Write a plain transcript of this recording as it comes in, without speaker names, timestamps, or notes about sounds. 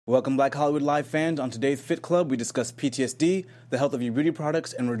Welcome, Black Hollywood Live fans. On today's Fit Club, we discuss PTSD, the health of your beauty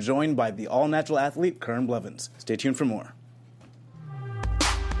products, and we're joined by the all-natural athlete, Curran Blevins. Stay tuned for more.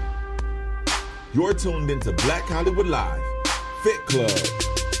 You're tuned into Black Hollywood Live, Fit Club.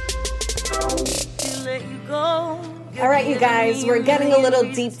 All right, you guys, we're getting a little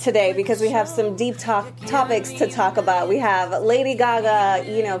deep today because we have some deep topics to talk about. We have Lady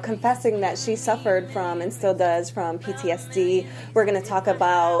Gaga, confessing that she suffered from and still does from PTSD. We're going to talk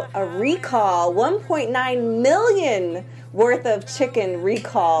about a recall, 1.9 million worth of chicken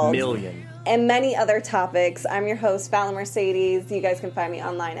recalled. Million. And many other topics. I'm your host, Fallon Mercedes. You guys can find me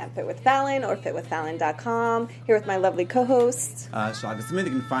online at FitWithFallon or FitWithFallon.com. Here with my lovely co-host, Shaka Smith.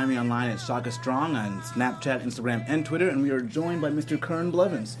 You can find me online at Shaka Strong on Snapchat, Instagram, and Twitter. And we are joined by Mr. Curran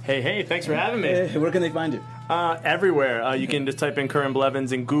Blevins. Hey, thanks for having me. Hey, where can they find you? Everywhere. You can just type in Curran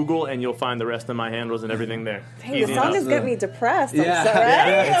Blevins in Google, and you'll find the rest of my handles and everything there. Hey, the song is getting me depressed. Yeah.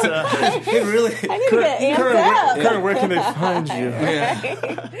 Right? Yeah, it really. I need to get amped up. Curran, where can they find you?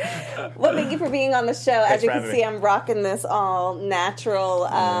 Well, thank you for being on the show. As you can having see, me. I'm rocking this all-natural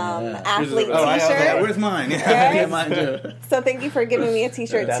athlete Oh, T-shirt. where's mine? Yeah, Right? get mine too. So thank you for giving me a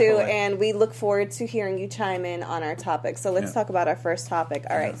T-shirt, too, Definitely. and we look forward to hearing you chime in on our topic. So let's talk about our first topic.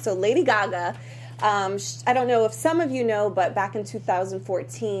 All right, so Lady Gaga, I don't know if some of you know, but back in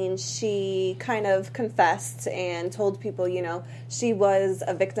 2014, she kind of confessed and told people, she was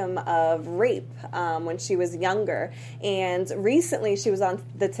a victim of rape when she was younger. And recently she was on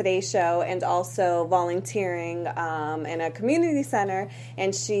the Today Show and also volunteering in a community center,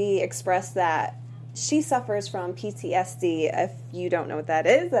 and she expressed that she suffers from PTSD. If you don't know what that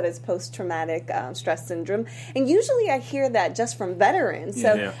is post-traumatic stress syndrome. And usually I hear that just from veterans.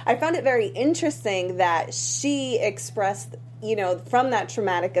 So I found it very interesting that she expressed, from that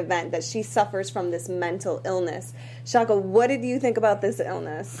traumatic event, that she suffers from this mental illness. Shaka, what did you think about this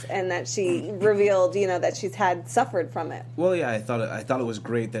illness and that she revealed, that she's suffered from it? Well, yeah, I thought it was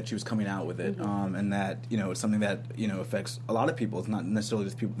great that she was coming out with it, and that it's something that affects a lot of people. It's not necessarily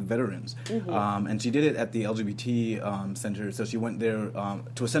just people, veterans. And she did it at the LGBT center. So she went there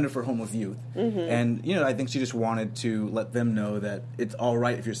to a center for homeless youth, and I think she just wanted to let them know that it's all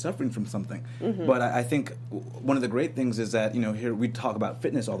right if you're suffering from something. But I think one of the great things is that here we talk about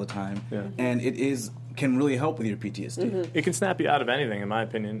fitness all the time, and it can really help with your PTSD. It can snap you out of anything, in my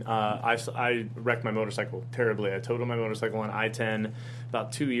opinion. I wrecked my motorcycle terribly. I totaled my motorcycle on I-10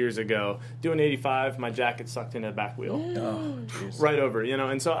 about 2 years ago. Doing 85, my jacket sucked in a back wheel. Right over,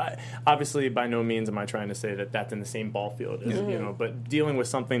 And so, obviously, by no means am I trying to say that that's in the same ball field as, but dealing with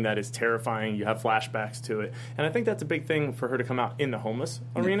something that is terrifying, you have flashbacks to it. And I think that's a big thing for her to come out in the homeless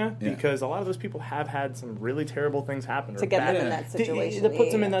arena, because a lot of those people have had some really terrible things happen. To get them in that situation. That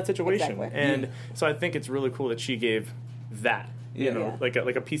puts them in that situation. Exactly. And so I think it's really cool that she gave that, like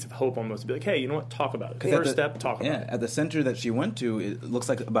a piece of hope almost, to be like, hey, you know what, talk about it. First step, talk about it. At the center that she went to, it looks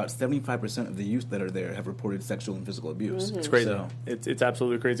like about 75% of the youth that are there have reported sexual and physical abuse. It's crazy. So, it's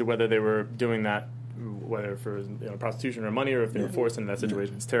absolutely crazy whether they were doing that, whether for prostitution or money, or if they were forced into that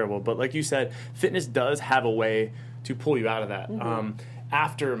situation. It's terrible. But like you said, fitness does have a way to pull you out of that.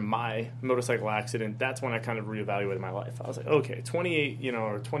 After my motorcycle accident, that's when I kind of reevaluated my life. I was like, okay, 28,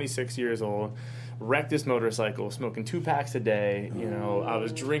 or 26 years old, wrecked this motorcycle, smoking 2 packs a day. I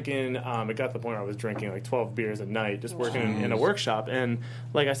was drinking. It got to the point where I was drinking like 12 beers a night, just working in a workshop. And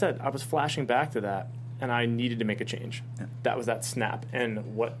like I said, I was flashing back to that, and I needed to make a change. That was that snap.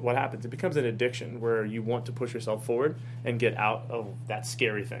 And what happens? It becomes an addiction where you want to push yourself forward and get out of that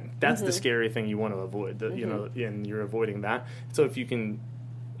scary thing. That's the scary thing you want to avoid. And you're avoiding that. So if you can,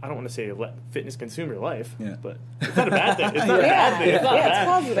 I don't want to say let fitness consume your life, but it's not a bad thing. It's not a bad thing. It's not bad.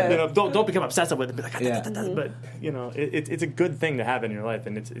 It's positive. Don't become obsessive with it. Be like, but it's a good thing to have in your life,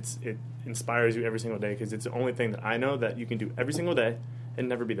 and it inspires you every single day, because it's the only thing that I know that you can do every single day and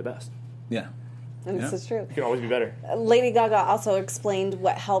never be the best. Yeah. And this is true. You can always be better. Lady Gaga also explained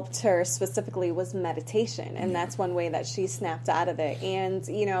what helped her specifically was meditation, and that's one way that she snapped out of it. And,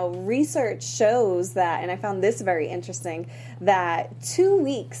 research shows that, and I found this very interesting, that 2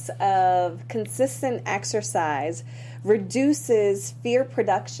 weeks of consistent exercise reduces fear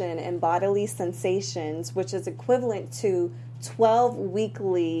production and bodily sensations, which is equivalent to 12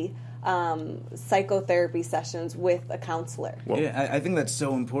 weekly psychotherapy sessions with a counselor. Yeah, I think that's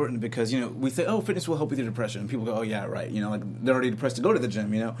so important because, we say, fitness will help with your depression. And people go, oh, yeah, right. They're already depressed to go to the gym,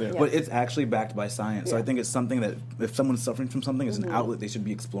 But it's actually backed by science. So I think it's something that if someone's suffering from something, it's an outlet they should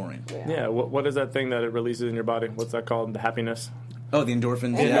be exploring. Yeah, what is that thing that it releases in your body? What's that called? The happiness? Oh, the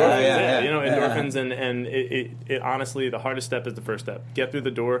endorphins. Yeah. You know, endorphins, and it honestly, the hardest step is the first step. Get through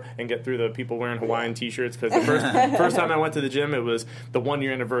the door and get through the people wearing Hawaiian T-shirts. Because the first time I went to the gym, it was the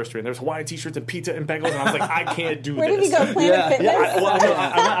 1-year anniversary, and there's Hawaiian T-shirts and pizza and bagels, and I was like, I can't do Where this. Where did you go, Planet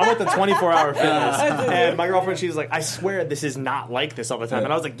Fitness? I went to 24-hour fitness, and my girlfriend, she was like, I swear this is not like this all the time.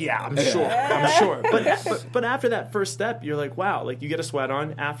 And I was like, yeah, I'm sure. But after that first step, you're like, wow, like you get a sweat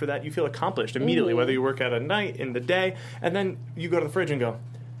on. After that, you feel accomplished immediately, whether you work out at night, in the day, and then you go to the fridge and go,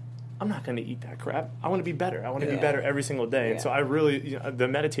 I'm not going to eat that crap. I want to be better. I want to be better every single day. And so I really, the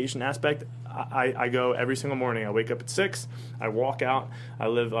meditation aspect, I go every single morning. I wake up at 6, I walk out, I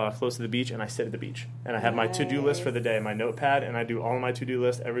live close to the beach, and I sit at the beach. And I have my to-do list for the day, my notepad, and I do all of my to-do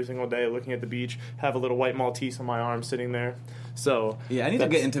list every single day, looking at the beach, have a little white Maltese on my arm sitting there. So I need to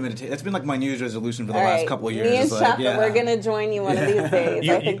get into meditation. That's been like my New Year's resolution for the last couple of years. Me and Shaka, we're going to join you one of these days.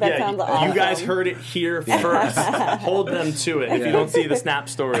 I think that sounds awesome. You guys heard it here first. Hold them to it. If you don't see the Snap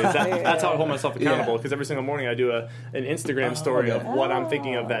stories, that's how I hold myself accountable. Because every single morning I do an Instagram story of what I'm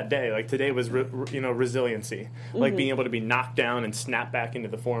thinking of that day. Like today was resiliency, like being able to be knocked down and snap back into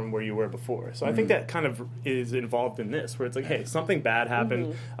the form where you were before. So I think that kind of is involved in this, where it's like, hey, something bad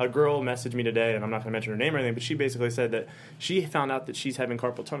happened. A girl messaged me today, and I'm not going to mention her name or anything, but she basically said that she found out that she's having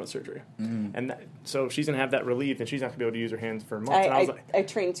carpal tunnel surgery, and so she's going to have that relieved, and she's not going to be able to use her hands for months. And I was like, I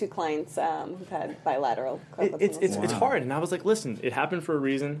trained 2 clients who've had bilateral carpal tunnel surgery. It's hard, and I was like, listen, it happened for a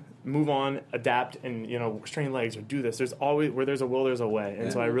reason. Move on, adapt, and strain legs or do this. There's always where there's a will, there's a way,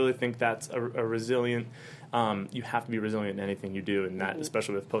 and so I really think that's a resilient. You have to be resilient in anything you do, and that,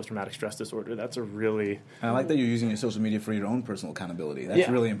 especially with post-traumatic stress disorder, that's a really... And I like that you're using your social media for your own personal accountability. That's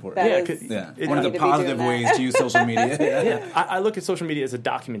really important. One of the positive ways to use social media. I look at social media as a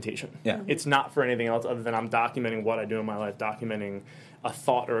documentation. Yeah. It's not for anything else other than I'm documenting what I do in my life, documenting a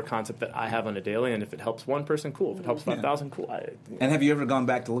thought or a concept that I have on a daily, and if it helps one person, cool. If it helps 5,000, cool. And have you ever gone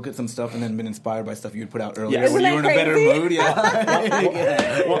back to look at some stuff and then been inspired by stuff you had put out earlier when you were in a better mood?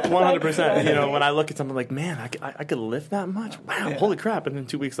 100%. When I look at something like, man, I could lift that much? Wow, holy crap. And then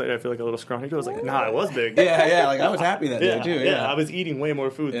 2 weeks later, I feel like a little scrawny. I was like, nah, I was big. Like I was happy that day, too. Yeah, I was eating way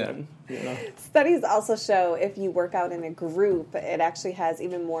more food then. Studies also show if you work out in a group, it actually has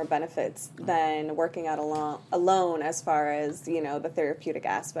even more benefits than working out alone as far as, the therapeutic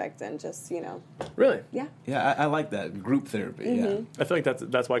aspect and just, Really? Yeah. Yeah, I like that. Group therapy, I feel like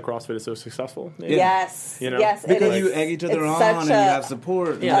that's why CrossFit is so successful. Maybe. Yes. Yes. Because you egg each other on and you have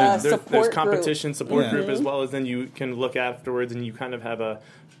support. Yeah, there's competition, support group, as well as then you can look afterwards and you kind of have a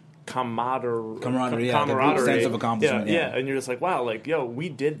camaraderie, sense of accomplishment. And you're just like, wow, like, yo, we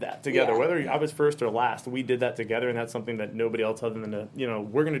did that together. Whether I was first or last, we did that together, and that's something that nobody else other than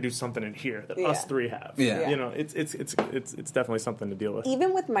we're going to do something in here that us three have. It's definitely something to deal with.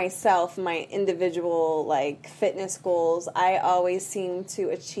 Even with myself, my individual fitness goals, I always seem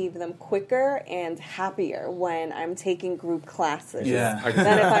to achieve them quicker and happier when I'm taking group classes than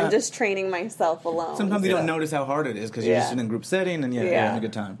if I'm just training myself alone. Sometimes you don't notice how hard it is because you're just in a group setting and you're having a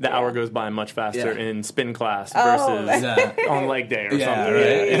good time. The hour goes by much faster in spin class versus on leg day or something.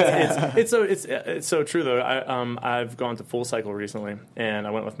 Right? It's so true though. I've gone to Full Cycle recently, and I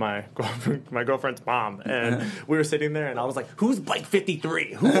went with my girlfriend's mom, and we were sitting there, and I was like, "Who's bike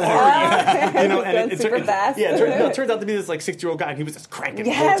 53? Who are you?" And super fast. It turns out to be this 60-year-old guy, and he was just cranking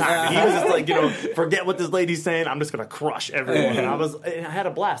the whole time. And he was just forget what this lady's saying. I'm just gonna crush everyone. And I had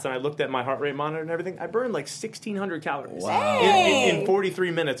a blast, and I looked at my heart rate monitor and everything. I burned 1,600 calories in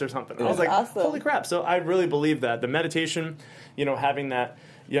 43 minutes or something. I was like, awesome. Holy crap. So I really believe that the meditation, having that,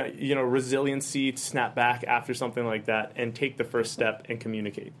 resiliency to snap back after something like that and take the first step and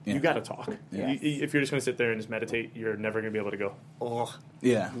communicate. You got to talk. Yes. If you're just going to sit there and just meditate, you're never going to be able to go,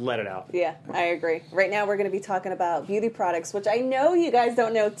 let it out. Yeah, I agree. Right now we're going to be talking about beauty products, which I know you guys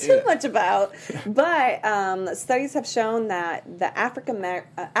don't know too much about, but studies have shown that the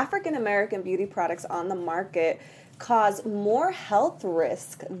African-American beauty products on the market cause more health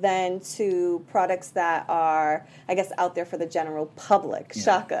risk than to products that are, I guess, out there for the general public.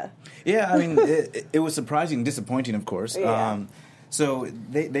 Shaka. Yeah, I mean, it was surprising, disappointing, of course. Yeah. So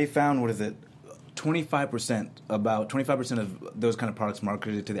they found, 25% of those kind of products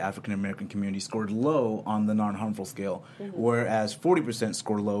marketed to the African American community scored low on the non-harmful scale, whereas 40%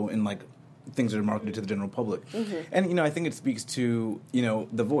 scored low in things that are marketed to the general public. And I think it speaks to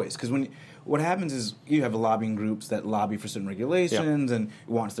the voice, because what happens is you have lobbying groups that lobby for certain regulations and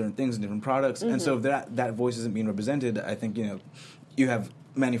want certain things in different products, and so if that voice isn't being represented, I think you have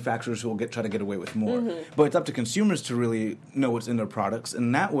manufacturers who will try to get away with more. But it's up to consumers to really know what's in their products,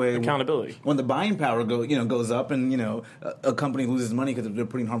 and that way, accountability. When the buying power goes up, and a company loses money because they're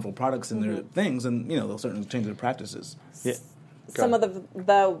putting harmful products in their things, and they'll certainly change their practices. Yeah. some of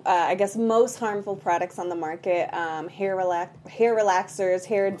the I guess most harmful products on the market: hair relaxers,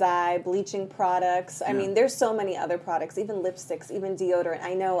 hair dye, bleaching products. I mean, there's so many other products, even lipsticks, even deodorant.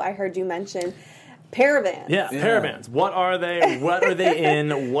 I know I heard you mention parabens. Yeah, parabens. What are they? What are they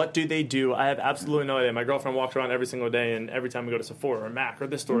in? What do they do? I have absolutely no idea. My girlfriend walks around every single day, and every time we go to Sephora or Mac or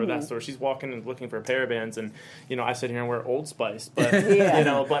this store or that store, she's walking and looking for parabens. And I sit here and wear Old Spice, but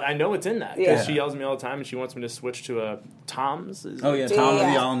but I know it's in that because she yells at me all the time, and she wants me to switch to a Tom's. Tom's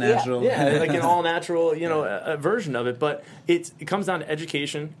the all natural. Yeah, like an all natural, a version of it. But it comes down to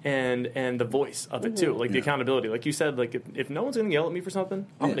education and the voice of it too, like the accountability. Like you said, like if no one's going to yell at me for something,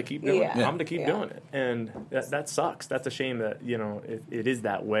 I'm going to keep doing it. I'm going to keep doing it. And that sucks. That's a shame that it is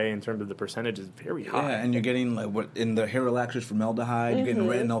that way in terms of the percentage is very high. Yeah, and you're getting like what in the hair relaxers formaldehyde, you're getting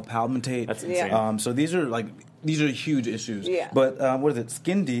retinol palmitate. That's insane. So these are huge issues. Yeah. But what is it?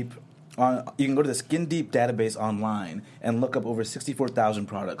 Skin Deep. You can go to the Skin Deep database online and look up over 64,000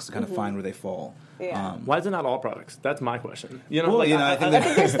 products to kind of find where they fall. Yeah. Why is it not all products? That's my question. I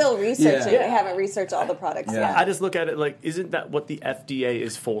think they're still researching. They haven't researched all the products yet. I just look at it like, isn't that what the FDA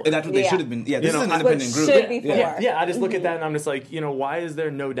is for? And that's what they should have been. Yeah, this is an independent group. Should be for. Yeah, I just look at that and I'm just like, why is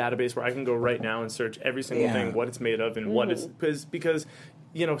there no database where I can go right now and search every single thing, what it's made of, and what it's because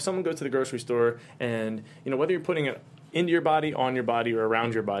someone goes to the grocery store and whether you're putting it into your body, on your body, or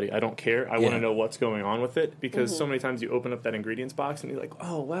around your body, I don't care. I want to know what's going on with it because so many times you open up that ingredients box and you're like,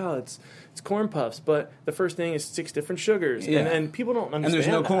 oh, wow, it's corn puffs, but the first thing is 6 different sugars, and people don't understand. And there's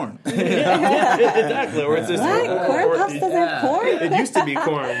no corn. Exactly. Or it's just corn puffs doesn't have corn. It used to be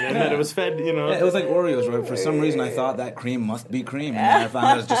corn, and then it was fed. Yeah, it was like Oreos, right? For some reason, I thought that cream must be cream, and then I found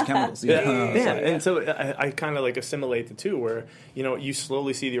out it's just chemicals. And so I kind of like assimilate the two, where you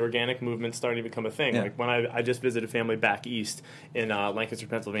slowly see the organic movement starting to become a thing. Like when I just visited family back east in Lancaster,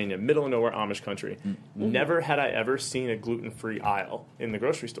 Pennsylvania, middle of nowhere Amish country. Never had I ever seen a gluten-free aisle in the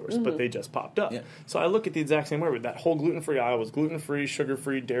grocery stores, but they just popped up. So I look at the exact same way. That whole gluten-free aisle was gluten-free,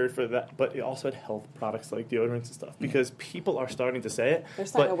 sugar-free, dairy-free, but it also had health products like deodorants and stuff because people are starting to say it. They're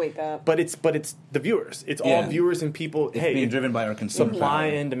starting to wake up. But it's the viewers. It's all viewers and people. It's being driven by our consumer supply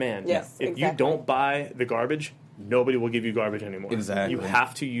power. and demand. Yes, if you don't buy the garbage, nobody will give you garbage anymore. Exactly. You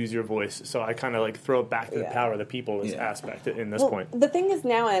have to use your voice. So I kind of like throw it back to the power of the people aspect in this point. The thing is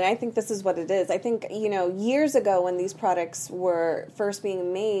now, and I think this is what it is. I think years ago when these products were first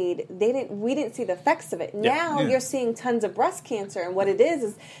being made, we didn't see the effects of it. Now you're seeing tons of breast cancer, and what it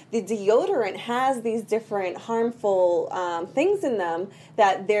is the deodorant has these different harmful things in them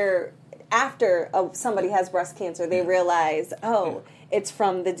that they're after somebody has breast cancer, they realize, it's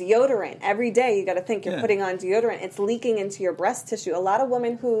from the deodorant. Every day you got to think you're putting on deodorant. It's leaking into your breast tissue. A lot of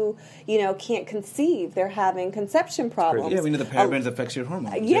women who, can't conceive, they're having conception problems. Yeah, we know the parabens affects your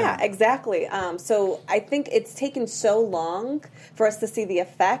hormones. Yeah, exactly. So I think it's taken so long for us to see the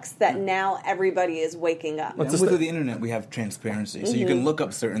effects that now everybody is waking up. And with the internet, we have transparency. So you can look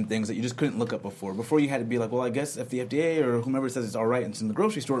up certain things that you just couldn't look up before. Before you had to be like, well, I guess if the FDA or whomever says it's all right and it's in the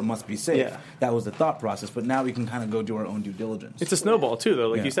grocery store, it must be safe. Yeah. That was the thought process. But now we can kind of go do our own due diligence. It's a snowball too, though.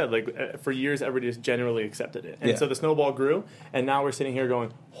 Like you said, for years everybody just generally accepted it, and so the snowball grew, and now we're sitting here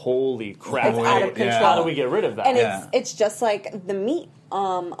going, "Holy crap! It's out of control. How do we get rid of that?" And it's just like the meat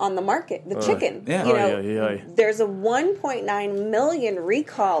on the market, the chicken. There's a 1.9 million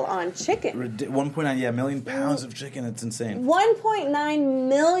recall on chicken. 1.9 million pounds of chicken. It's insane. 1.9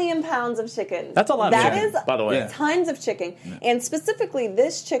 million pounds of chicken. That's a lot of chicken, by the way. Tons of chicken. And specifically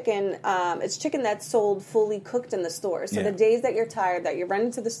this chicken, it's chicken that's sold fully cooked in the store. So the days that you're tired, that you run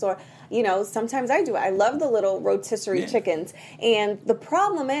into the store, sometimes I do. I love the little rotisserie chickens. And the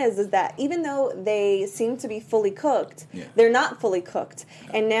problem is that even though they seem to be fully cooked, they're not fully cooked.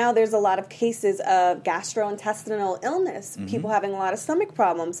 And now there's a lot of cases of gastrointestinal illness, people having a lot of stomach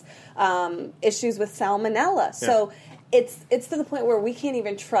problems, issues with salmonella. So it's to the point where we can't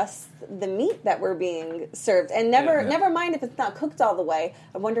even trust the meat that we're being served, and never mind if it's not cooked all the way.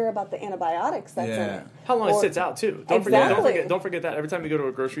 I wonder about the antibiotics that's in it. How long it sits out too. Don't forget that every time you go to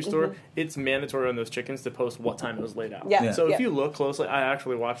a grocery store, it's mandatory on those chickens to post what time it was laid out. So if you look closely, I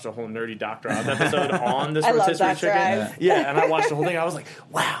actually watched a whole nerdy Dr. Oz episode on this rotisserie chicken. And I watched the whole thing. I was like,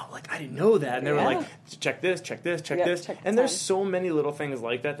 wow, I didn't know that. And they were like, check this. And there's so many little things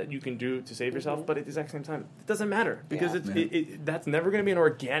like that you can do to save yourself, but at the exact same time, it doesn't matter because that's never going to be an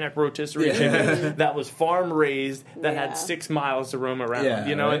organic rotisserie rotisserie chicken that was farm raised, that had 6 miles to roam around.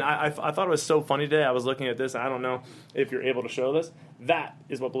 And I thought it was so funny today. I was looking at this. I don't know if you're able to show this. That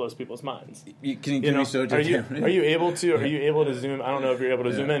is what blows people's minds. Can you show it? Are you able to zoom? I don't know if you're able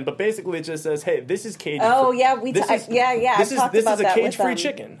to zoom in, but basically it just says, "Hey, this is cage." Oh yeah, this is a cage-free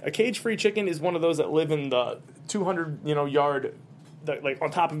chicken. A cage-free chicken is one of those that live in the 200 yard. Like on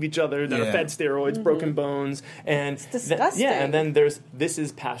top of each other, that are fed steroids, broken bones, and it's disgusting. And then this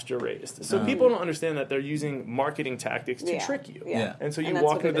is pasture raised. So people don't understand that they're using marketing tactics to trick you. And so you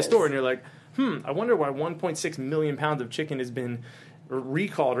walk into the store and you're like, I wonder why 1.6 million pounds of chicken has been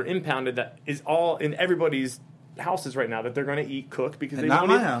recalled or impounded. That is all in everybody's houses right now that they're going to eat cook because they won't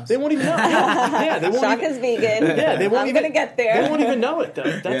even know. They won't. Shaka's vegan. They won't I'm going to get there. They won't even know it though.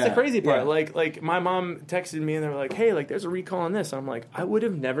 That's the crazy part. Like my mom texted me and they were like, "Hey, like there's a recall on this." And I'm like, I would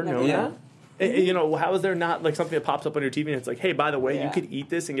have never known that. How is there not like something that pops up on your TV and it's like, hey, by the way, you could eat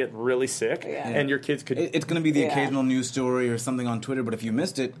this and get really sick, and your kids could. It's going to be the occasional news story or something on Twitter, but if you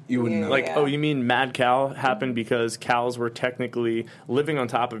missed it, you wouldn't know. Like, oh, you mean mad cow happened because cows were technically living on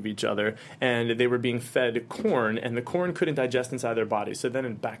top of each other and they were being fed corn, and the corn couldn't digest inside their bodies. So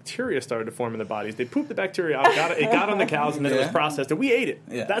then bacteria started to form in their bodies. They pooped the bacteria out, it got on the cows, and then it was processed, and we ate it.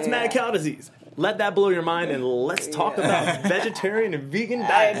 That's mad cow disease. Let that blow your mind, and let's talk about vegetarian and vegan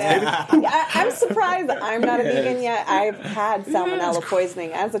diets. I'm surprised I'm not a vegan yet. I've had salmonella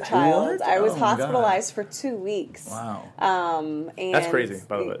poisoning as a child. I was hospitalized for 2 weeks. Wow. And that's crazy,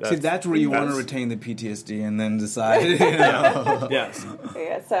 by the way. See, that's where you want to retain the PTSD and then decide. Yes.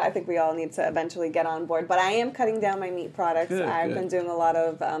 Yeah, so I think we all need to eventually get on board. But I am cutting down my meat products. I've been doing a lot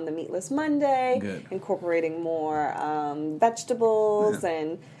of the Meatless Monday, incorporating more vegetables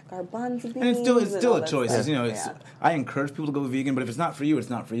and garbanzo beans. And it's still a choice. I encourage people to go vegan, but if it's not for you, it's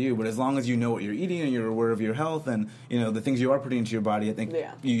not for you. But as long as you know what you're eating and you're aware of your health and the things you are putting into your body, I think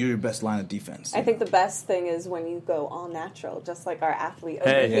you're your best line of defense. I think the best thing is when you go all natural, just like our athlete over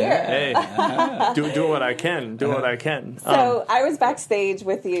here. Hey, do what I can. Do what I can. So I was backstage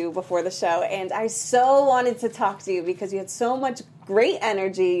with you before the show, and I so wanted to talk to you because you had so much great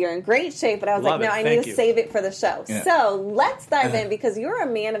energy. You're in great shape, but I was I need to save it for the show. Yeah. So let's dive in because you're a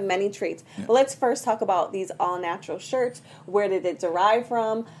man of many traits. Yeah. But let's first talk about these all-natural shirts. Where did it derive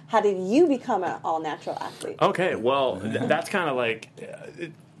from? How did you become an all-natural athlete? Okay, well, that's kind of like...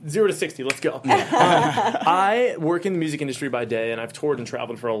 0 to 60, let's go. I work in the music industry by day, and I've toured and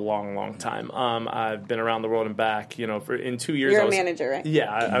traveled for a long, long time. I've been around the world and back. In 2 years, you're a manager, right?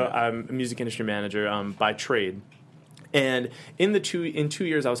 Yeah, I'm a music industry manager by trade. And in 2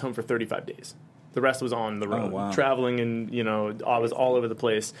 years, I was home for 35 days. The rest was on the road, traveling, and I was all over the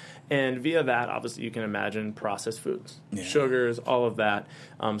place. And via that, obviously, you can imagine processed foods, sugars, all of that,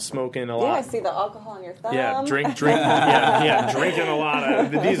 smoking a lot. Yeah, I see the alcohol on your thumb. Yeah, drink. Drinking a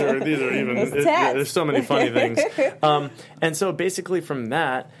lot. These are even. There's so many funny things. And so basically, from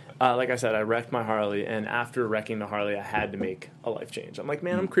that. Like I said, I wrecked my Harley, and after wrecking the Harley, I had to make a life change. I'm like,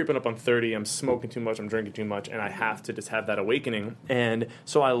 man, I'm creeping up on 30, I'm smoking too much, I'm drinking too much, and I have to just have that awakening. And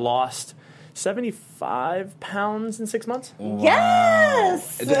so I lost 75 pounds in 6 months. Wow.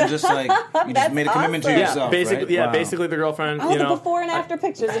 Yes! Just like, you just made a commitment to yourself, basically, right? Basically the girlfriend, the before and after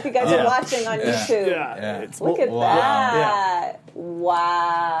pictures, if you guys are watching on YouTube. Look at that.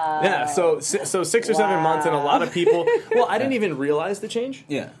 Wow. Yeah, so 6 or 7 months, and a lot of people, I didn't even realize the change.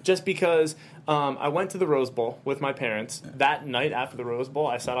 Yeah. Just because I went to the Rose Bowl with my parents. That night after the Rose Bowl,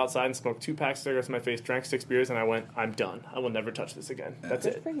 I sat outside and smoked 2 packs of cigarettes in my face, drank 6 beers, and I went, I'm done. I will never touch this again. That's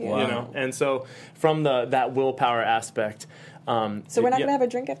it. Wow. And so from that willpower aspect. So we're not going to have a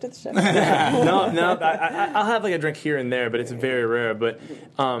drink after the show? No. I'll have like a drink here and there, but it's very rare. But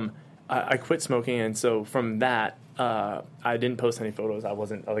I quit smoking, and so from that, I didn't post any photos. I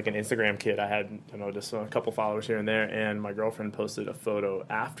wasn't like an Instagram kid. I had just a couple followers here and there, and my girlfriend posted a photo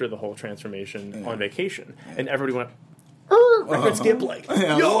after the whole transformation on vacation, and everybody went, record skip, like,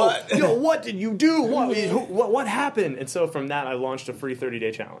 yo, what did you do? What happened? And so from that, I launched a free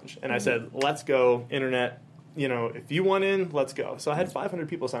 30-day challenge, and I said, let's go, internet. If you want in, let's go. So I had 500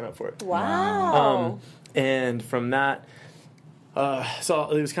 people sign up for it. Wow. And from that, so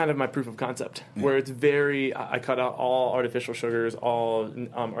it was kind of my proof of concept, where it's I cut out all artificial sugars, all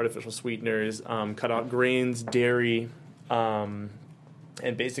artificial sweeteners, cut out grains, dairy, and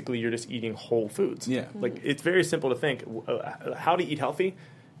basically you're just eating whole foods. Yeah. Like, it's very simple to think. How to eat healthy?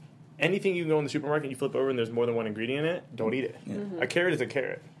 Anything you can go in the supermarket, you flip over and there's more than one ingredient in it, don't eat it. Yeah. A carrot is a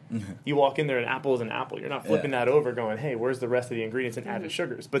carrot. You walk in there, an apple is an apple. You're not flipping that over going, hey, where's the rest of the ingredients and added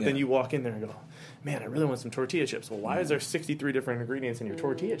sugars? But then you walk in there and go, man, I really want some tortilla chips. Well, why is there 63 different ingredients in your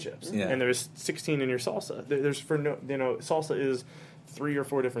tortilla chips? Yeah. And there's 16 in your salsa. Salsa is 3 or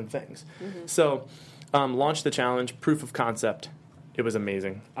 4 different things. So launched the challenge, proof of concept. It was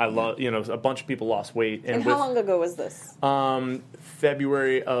amazing. I love, a bunch of people lost weight. And how long ago was this?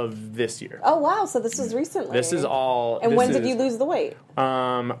 February of this year. Oh, wow. So this was recently. This is all. And when did you lose the weight?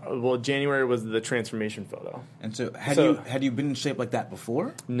 Well, January was the transformation photo. And so, had you been in shape like that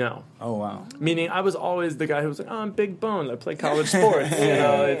before? No. Oh, wow. Meaning, I was always the guy who was like, "Oh, I'm big boned. I play college sports.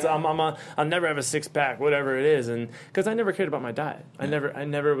 I'll never have a 6-pack, whatever it is." And because I never cared about my diet, I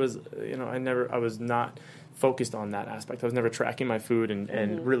never was. I was not focused on that aspect. I was never tracking my food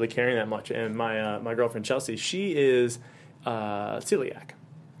and really caring that much. And my girlfriend Chelsea, she is celiac.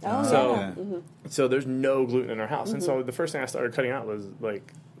 So there's no gluten in our house. And so the first thing I started cutting out was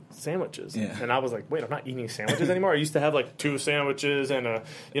like sandwiches. Yeah. And I was like, wait, I'm not eating sandwiches anymore. I used to have like 2 sandwiches and a,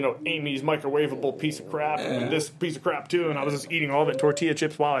 Amy's microwavable piece of crap and this piece of crap too. And I was just eating all of it, tortilla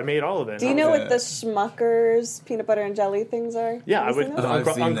chips while I made all of it. Do you know what the Schmuckers peanut butter and jelly things are? Yeah, I would. Are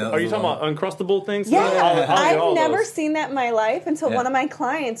you talking about Uncrustable things? Yeah, I'll I've never seen that in my life until one of my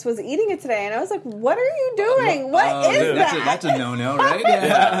clients was eating it today, and I was like, "What are you doing? What is that?" That's a no-no, right?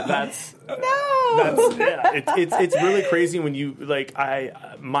 That's no. It's really crazy when you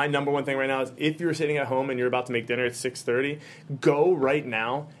my number one thing right now is if you're sitting at home and you're about to make dinner at 6:30, go right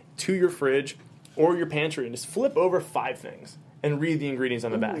now to your fridge or your pantry and just flip over 5 things and read the ingredients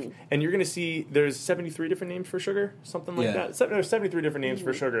on the back. And you're going to see there's 73 different names for sugar, something like that. There's 73 different names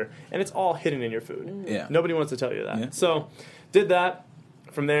for sugar, and it's all hidden in your food. Yeah. Nobody wants to tell you that. Yeah. So did that.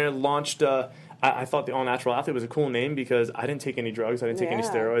 From there, launched... I thought the All Natural Athlete was a cool name because I didn't take any drugs, I didn't take any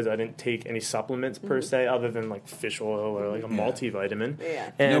steroids, I didn't take any supplements per se, other than like fish oil or like a multivitamin. Yeah.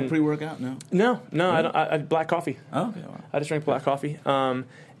 And No pre-workout, no. No, I black coffee. Oh, okay. Wow. I just drank black coffee,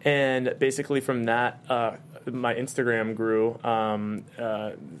 and basically from that, my Instagram grew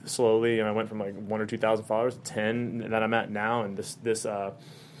slowly, and I went from like 1,000 or 2,000 followers to 10 that I'm at now, and this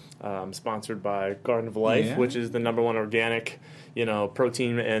sponsored by Garden of Life, which is the #1 organic,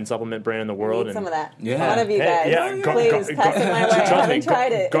 protein and supplement brand in the world. I need some of that. Yeah. One of you guys. Please pass it my way. I haven't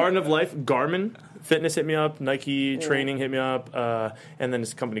tried it. Garden of Life, Garmin Fitness hit me up, Nike Training hit me up, and then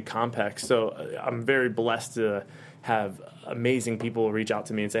this company Compex. So I'm very blessed to have amazing people reach out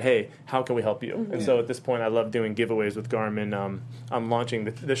to me and say, hey, how can we help you? And so at this point, I love doing giveaways with Garmin. I'm launching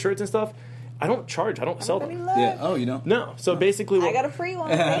the shirts and stuff. I don't charge. I don't sell them. Yeah. Oh, you don't? No. So basically, I got a free one.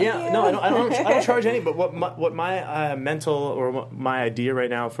 Thank you. No, I don't charge any. But what my mental or what my idea right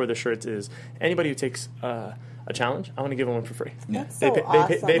now for the shirts is anybody who takes a challenge, I want to give them one for free. That's so awesome. I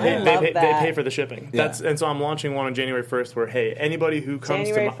love that. They pay for the shipping. Yeah. And so I'm launching one on January 1st where, hey, anybody who comes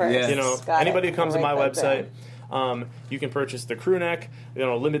January 1st. anybody who comes to my website. Down. You can purchase the crew neck,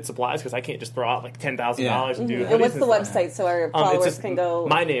 limited supplies because I can't just throw out like $10,000 and do. And what's the website so our followers can go?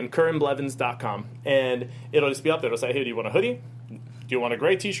 My name, CurranBlevins.com, and it'll just be up there. It'll say, "Hey, do you want a hoodie? Do you want a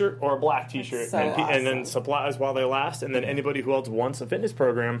gray T-shirt or a black T-shirt?" So and then supplies while they last. And then anybody who else wants a fitness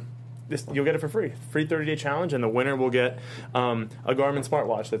program, you'll get it for free. Free 30-day challenge, and the winner will get a Garmin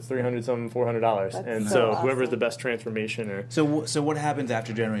smartwatch that's $300-$400. And so whoever's the best transformation or So what happens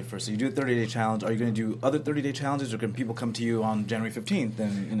after January 1st? So you do a 30-day challenge. Are you going to do other 30-day challenges, or can people come to you on January 15th?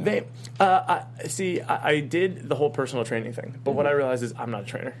 And I did the whole personal training thing, but what I realized is I'm not a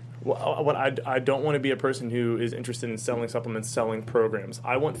trainer. What I don't want to be a person who is interested in selling supplements, selling programs.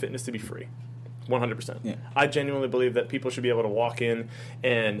 I want fitness to be free. 100%. Yeah. I genuinely believe that people should be able to walk in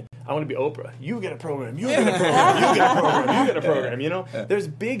and I want to be Oprah. You get a program. You get a program. You get a program. You get a program. There's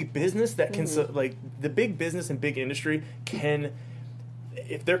big business that can the big business and big industry can,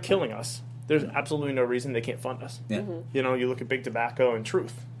 if they're killing us, there's absolutely no reason they can't fund us. Yeah. You look at Big Tobacco and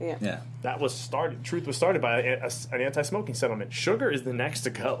Truth. Yeah. That was started. Truth was started by an anti-smoking settlement. Sugar is the next to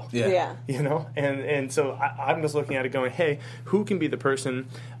go. Yeah. And so I'm just looking at it going, hey, who can be the person?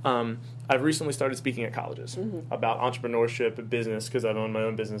 I've recently started speaking at colleges about entrepreneurship, business, because I've owned my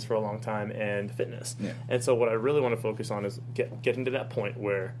own business for a long time, and fitness. Yeah. And so what I really want to focus on is getting to that point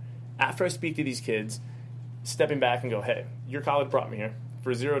where after I speak to these kids, stepping back and go, hey, your college brought me here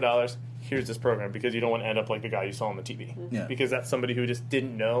for $0. Here's this program, because you don't want to end up like the guy you saw on the TV. Yeah. Because that's somebody who just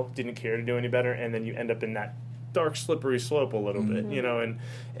didn't care to do any better, and then you end up in that dark, slippery slope a little bit,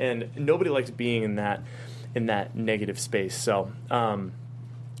 and nobody likes being in that negative space. So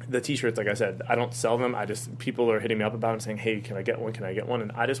the T-shirts, like I said, I don't sell them. People are hitting me up about them, saying, "Hey, can I get one? Can I get one?"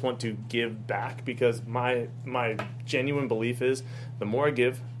 And I just want to give back, because my genuine belief is the more I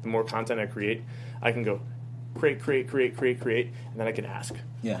give, the more content I create. I can go create, and then I can ask.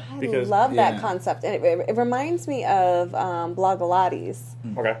 Yeah. I love that concept. And it reminds me of Blogalates.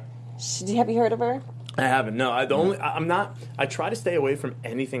 Okay. Have you heard of her? I haven't. No, I try to stay away from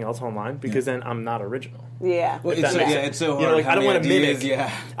anything else online because then I'm not original. Yeah. Well, it's so hard. You know, like, I don't want to mimic.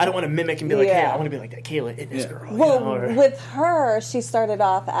 Yeah. I don't want to mimic and be like, hey, I want to be like that Kayla Fitness girl. Well, with her, she started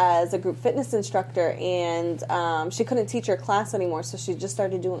off as a group fitness instructor, and she couldn't teach her class anymore, so she just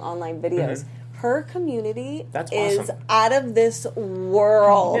started doing online videos. Mm-hmm. Her community is out of this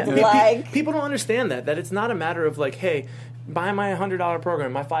world. Yeah. Like people don't understand that it's not a matter of like, hey, buy my $100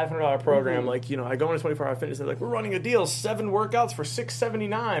 program, my $500 program. Like, you know, I go into 24-hour fitness. They're like, we're running a deal, 7 workouts for $679.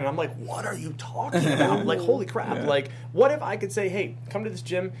 And I'm like, what are you talking about? Like, holy crap! Yeah. Like, what if I could say, hey, come to this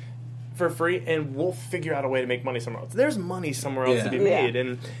gym for free, and we'll figure out a way to make money somewhere else. There's money somewhere else to be made,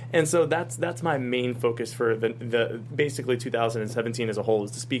 and so that's my main focus for the basically 2017 as a whole,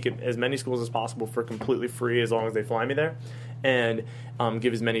 is to speak at as many schools as possible for completely free as long as they fly me there, and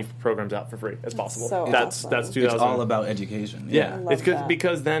give as many programs out for free as possible. That's 2000. It's all about education. Yeah, it's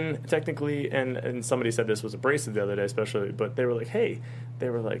because then technically, and somebody said this was abrasive the other day, especially, but they were like, hey,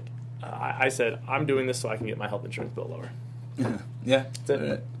 I said I'm doing this so I can get my health insurance bill lower. Yeah,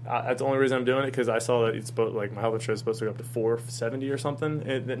 that's the only reason I'm doing it, because I saw that it's supposed, like, my health insurance is supposed to go up to $470 or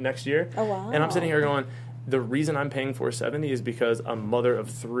something next year. Oh wow! And I'm sitting here going, the reason I'm paying $470 is because a mother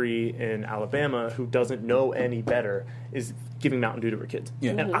of 3 in Alabama who doesn't know any better is giving Mountain Dew to her kids,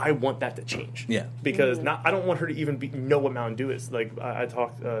 and I want that to change. Yeah, because I don't want her to even know what Mountain Dew is. Like I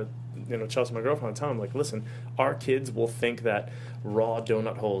talked, Chelsea, my girlfriend, I tell him, like, listen, our kids will think that raw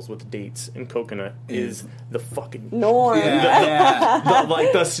donut holes with dates and coconut is the fucking norm.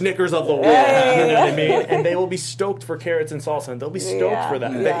 Like the Snickers of the world. You know what I mean? And they will be stoked for carrots and salsa, and they'll be stoked for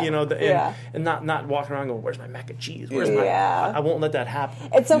that. And not walking around going, where's my mac and cheese? Where's my... I won't let that happen.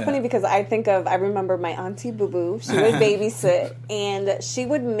 It's so funny because I remember my auntie Boo Boo. She would babysit, and she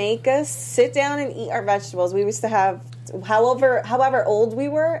would make us sit down and eat our vegetables. We used to have, however old we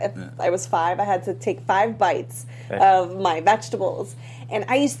were, if I was 5, I had to take 5 bites of my vegetables. And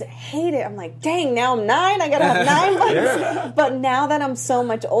I used to hate it. I'm like, dang, now I'm 9, I gotta have 9 bites. But now that I'm so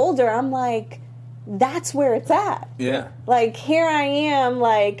much older, I'm like, that's where it's at. Yeah. Like, here I am,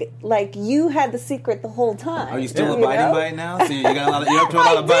 like you had the secret the whole time. Are you still abiding by it now? So you're up to a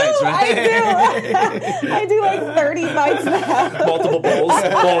lot of bites, right? I do. I do like 30 bites now. Multiple bowls.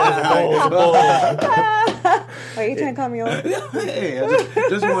 Are you trying to call me old? Hey,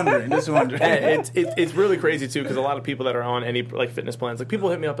 just wondering. It's really crazy too, because a lot of people that are on any like fitness plans, like, people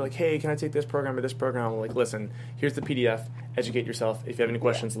hit me up like, hey, can I take this program or this program? I'm like, listen, here's the PDF. Educate yourself. If you have any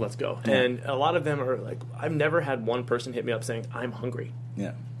questions, let's go. Yeah. And a lot of them are like, I've never had one person hit me up saying I'm hungry.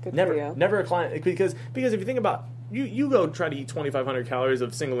 Yeah. Good never, for you. Never a client, because if you think about, you go try to eat 2,500 calories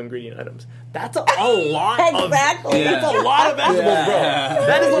of single ingredient items. That's a lot. Exactly. That's a lot of vegetables, bro.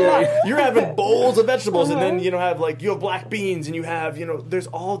 That is a lot. You're having bowls of vegetables, and then you have black beans, and you have there's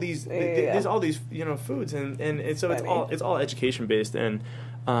all these foods, and so it's all education based, and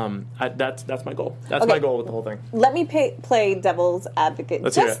that's my goal. That's my goal with the whole thing. Let me play devil's advocate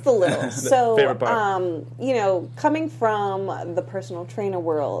just a little. So, coming from the personal trainer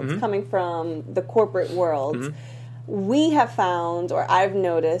world, coming from the corporate world, we have found, or I've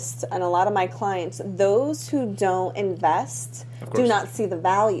noticed, and a lot of my clients, those who don't invest do not see the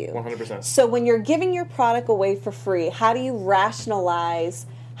value. 100%. So when you're giving your product away for free, how do you rationalize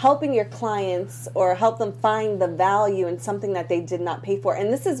helping your clients or help them find the value in something that they did not pay for?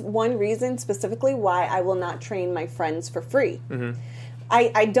 And this is one reason specifically why I will not train my friends for free.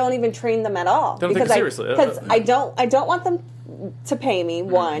 I don't even train them at all. Don't take it seriously. Because I don't want them to pay me,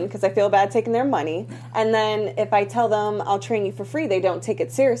 one, because I feel bad taking their money, and then if I tell them I'll train you for free, they don't take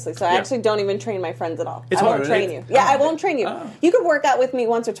it seriously. So I actually don't even train my friends at all. I won't train you. Yeah, I won't train you. You could work out with me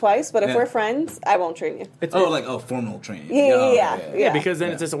once or twice, but if we're friends, I won't train you. Formal training. Yeah, because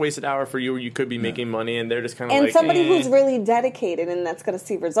then it's just a wasted hour for you, where you could be making money, and they're just kind of like... And somebody who's really dedicated and that's going to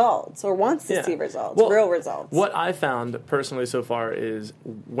see results, or wants to see results, real results. What I found personally so far is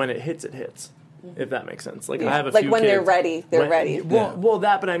when it hits, it hits. If that makes sense. Like, I have a few when kids, they're ready, they're ready. Well,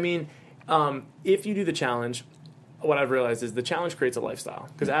 that, but I mean, if you do the challenge, what I've realized is the challenge creates a lifestyle.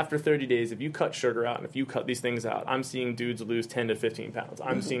 Because after 30 days, if you cut sugar out and if you cut these things out, I'm seeing dudes lose 10 to 15 pounds.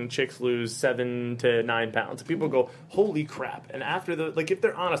 I'm seeing chicks lose 7 to 9 pounds. People go, holy crap. And after if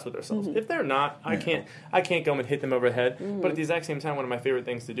they're honest with themselves. If they're not, I can't go and hit them over the head. But at the exact same time, one of my favorite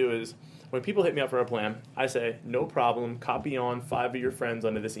things to do is, when people hit me up for a plan, I say, no problem, copy on 5 of your friends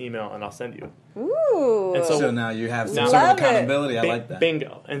onto this email, and I'll send you. Ooh. And so now you have some sort of accountability. I like that.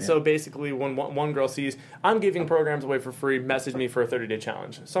 Bingo. And so basically, when one girl sees, I'm giving programs away for free, message me for a 30-day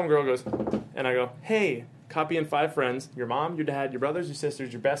challenge. Some girl goes, and I go, hey, copy in 5 friends, your mom, your dad, your brothers, your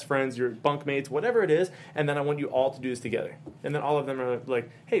sisters, your best friends, your bunkmates, whatever it is, and then I want you all to do this together. And then all of them are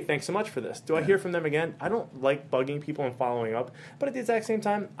like, hey, thanks so much for this. Do I hear from them again? I don't like bugging people and following up, but at the exact same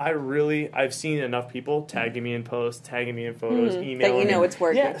time, I've seen enough people tagging me in posts, tagging me in photos, emailing that it's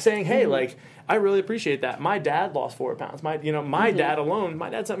working. Yeah, saying, hey, like, I really appreciate that. My dad lost 4 pounds. My dad alone, my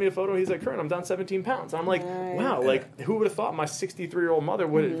dad sent me a photo. He's like, Curran, I'm down 17 pounds. I'm like, wow, like, who would have thought my 63-year-old mother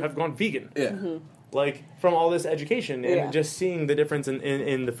would have gone vegan? Yeah. Like, from all this education and just seeing the difference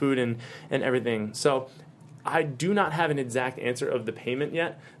in the food and everything. So I do not have an exact answer of the payment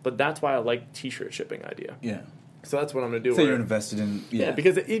yet, but that's why I like T-shirt shipping idea. Yeah. So that's what I'm going to do. So you're invested in... Yeah,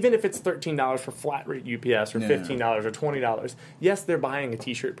 because even if it's $13 for flat rate UPS or $15 or $20, yes, they're buying a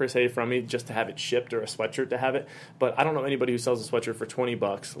T-shirt per se from me just to have it shipped or a sweatshirt to have it, but I don't know anybody who sells a sweatshirt for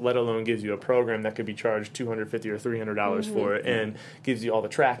 $20, let alone gives you a program that could be charged $250 or $300 for it and gives you all the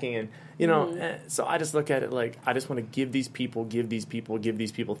tracking. And, so I just look at it like I just want to give these people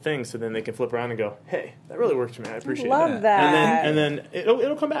things so then they can flip around and go, hey, that really works for me. I appreciate Love that. And then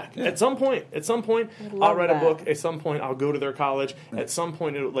it'll come back. At some point, I'll write a book. At some point, I'll go to their college. At some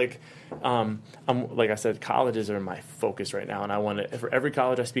point, like I said, colleges are my focus right now, and I want to. For every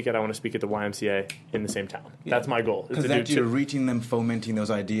college I speak at, I want to speak at the YMCA in the same town. Yeah. That's my goal. Because you're reaching them, fomenting those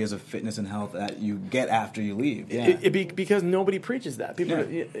ideas of fitness and health that you get after you leave. Yeah. Because nobody preaches that. People,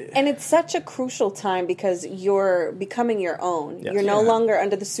 and it's such a crucial time because you're becoming your own. Yes. You're no longer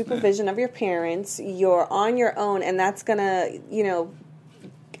under the supervision of your parents. You're on your own, and that's gonna,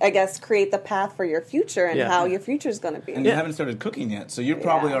 I guess, create the path for your future and how your future is going to be. And you haven't started cooking yet, so you're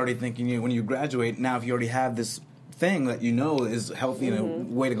probably already thinking, when you graduate, now if you already have this thing that is healthy and a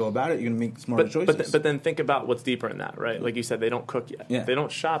way to go about it, you're going to make smarter choices. But then think about what's deeper in that, right? Like you said, they don't cook yet. Yeah. They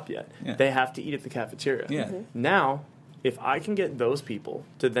don't shop yet. Yeah. They have to eat at the cafeteria. Yeah. Now, if I can get those people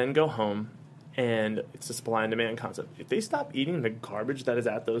to then go home, and it's a supply and demand concept. If they stop eating the garbage that is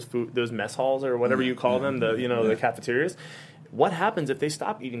at those mess halls or whatever you call them, the cafeterias, what happens if they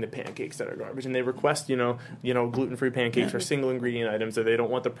stop eating the pancakes that are garbage and they request, gluten-free pancakes or single ingredient items, or they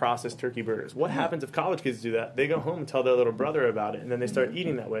don't want the processed turkey burgers? What happens if college kids do that? They go home and tell their little brother about it, and then they start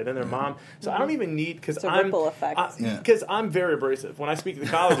eating that way. Then their mom. So I don't even need because ripple effect. Because I'm very abrasive when I speak to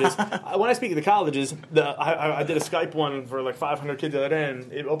the colleges. I did a Skype one for like 500 kids the other day, and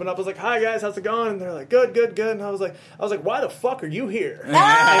it opened up. I was like, "Hi guys, how's it going?" And they're like, "Good, good, good." And I was like, "Why the fuck are you here?"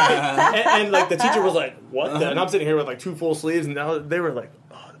 and like the teacher was like, "What?" And I'm sitting here with like 2 full sleeves. And they were like,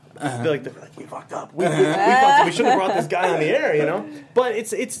 they're like, we fucked up. We fucked up. We should have brought this guy on the air, But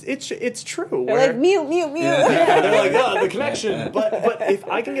it's true. They're like mute. Yeah, they're like, the connection. But if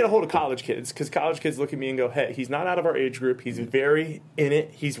I can get a hold of college kids, because college kids look at me and go, hey, he's not out of our age group. He's very in it.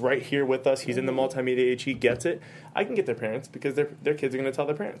 He's right here with us. He's in the multimedia age. He gets it. I can get their parents because their kids are going to tell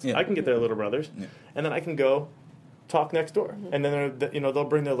their parents. Yeah. I can get their little brothers, and then I can go talk next door, and then they'll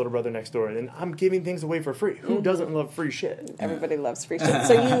bring their little brother next door, and I'm giving things away for free. Who doesn't love free shit? Everybody loves free shit.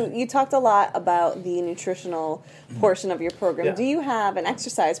 So you talked a lot about the nutritional portion of your program. Yeah. Do you have an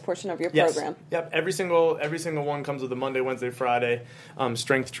exercise portion of your program? Yep. Every single one comes with a Monday, Wednesday, Friday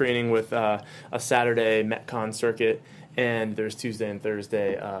strength training with a Saturday Metcon circuit. And there's Tuesday and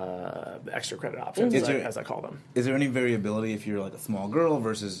Thursday extra credit options, as I call them. Is there any variability if you're like a small girl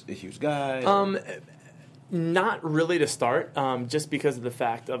versus a huge guy? Not really to start, just because of the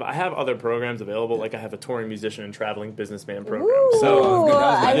fact of I have other programs available. Like I have a touring musician and traveling businessman program. So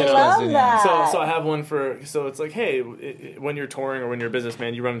I love that. So I have one for. So it's like, hey, when you're touring or when you're a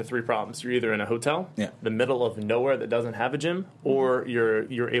businessman, you run into 3 problems. You're either in a hotel, the middle of nowhere that doesn't have a gym, or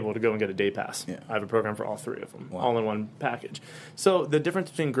you're able to go and get a day pass. Yeah. I have a program for all 3 of them, all in one package. So the difference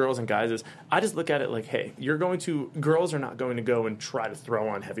between girls and guys is I just look at it like, hey, girls are not going to go and try to throw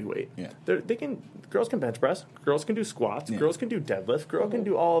on heavy weight. Yeah. Girls can bench press. Girls can do squats. Yeah. Girls can do deadlifts. Girls can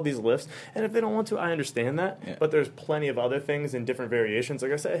do all of these lifts. And if they don't want to, I understand that. Yeah. But there's plenty of other things in different variations.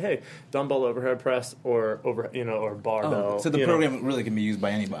 Like I say, hey, dumbbell overhead press or barbell. So the program really can be used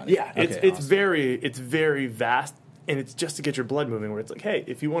by anybody. Yeah, it's very vast, and it's just to get your blood moving. Where it's like, hey,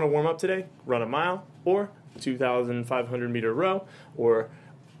 if you want to warm up today, run a mile or 2,500 meter row or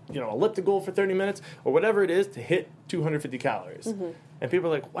elliptical for 30 minutes or whatever it is to hit 250 calories. And people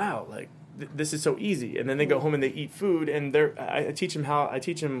are like, wow, like. This is so easy, and then they go home and they eat food, and I teach them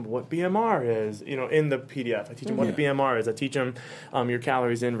what BMR is, in the PDF. I teach them what the BMR is. I teach them your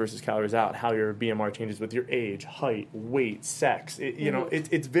calories in versus calories out, how your BMR changes with your age, height, weight, sex.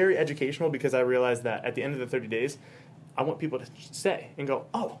 It's very educational because I realize that at the end of the 30 days, I want people to stay and go,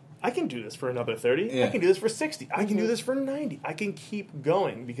 oh, I can do this for another 30. Yeah. I can do this for 60. I can do this for 90. I can keep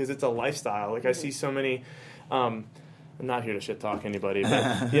going because it's a lifestyle. Like I see so many. I'm not here to shit talk anybody,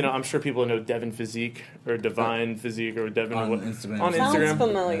 but you know, I'm sure people know Devin Physique or Divine Physique or Devin on what, Instagram. On Sounds Instagram.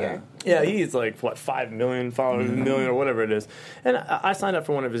 familiar. Yeah, he's like 5 million followers, million or whatever it is. And I signed up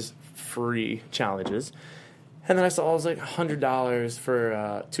for one of his free challenges. And then I was like $100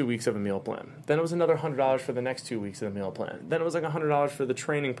 for 2 weeks of a meal plan. Then it was another $100 for the next 2 weeks of the meal plan. Then it was like $100 for the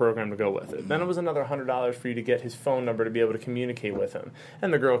training program to go with it. Then it was another $100 for you to get his phone number to be able to communicate with him.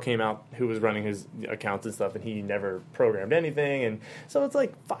 And the girl came out who was running his accounts and stuff, and he never programmed anything. And so it's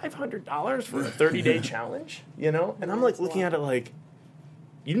like $500 for a 30-day challenge, you know? And I'm like looking at it like,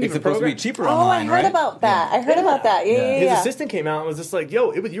 you didn't It's even supposed program. to be cheaper Oh, online, I heard right? about that. I heard about that. Yeah. His assistant came out and was just like,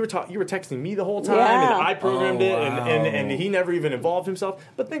 "Yo, you were texting me the whole time, Yeah. and I programmed it, and, wow. and he never even involved himself."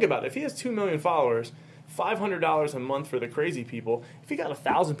 But think about it: if he has 2 million followers, $500 a month for the crazy people. If he got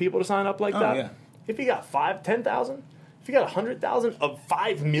 1,000 people to sign up like that, yeah. if he got 10,000, if he got 100,000 of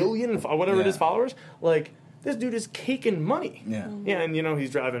 5 million, whatever it is, followers, like this dude is caking money. Yeah. Yeah, and you know he's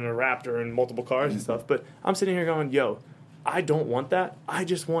driving a Raptor and multiple cars and stuff. But I'm sitting here going, "Yo." I don't want that. I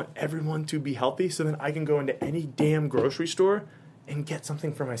just want everyone to be healthy so then I can go into any damn grocery store and get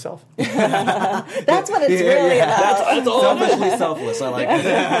something for myself. That's what it's really about. That's all it is. Selfishly selfless. I like it.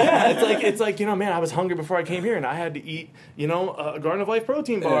 Yeah, it's like, you know, man, I was hungry before I came here and I had to eat, you know, a Garden of Life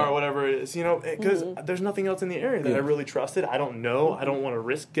protein bar or whatever it is, you know, because there's nothing else in the area that I really trusted. I don't know. I don't want to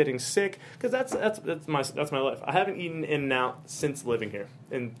risk getting sick because that's my life. I haven't eaten In-N-Out since living here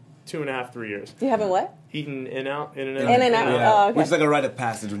in 2.5, 3 years. You haven't what? Eaten In-N-Out. In-N-Out. Yeah. Oh, okay. Which is like a rite of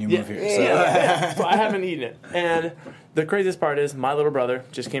passage when you move here. So. Yeah. So I haven't eaten it. And the craziest part is my little brother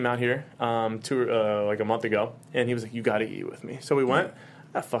just came out here like a month ago, and he was like, "You got to eat with me." So we went.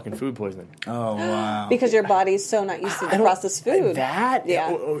 I got fucking food poisoning. Oh, wow. Because your body's so not used to the processed food. Yeah.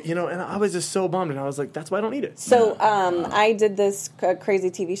 You know, and I was just so bummed, and I was like, that's why I don't eat it. So I did this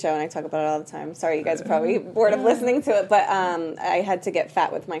crazy TV show, and I talk about it all the time. Sorry, you guys are probably bored of listening to it, but I had to get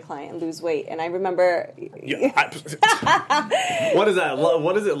fat with my client and lose weight. And I remember... What is that?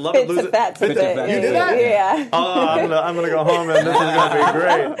 What is it? Love it, lose it? Fat. You did that? Yeah. Oh, I'm gonna go home, and this is gonna be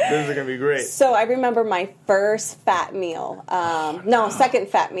great. This is gonna be great. So I remember my first fat meal. Second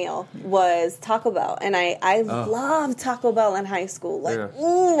fat meal was Taco Bell, and I loved Taco Bell in high school. Like,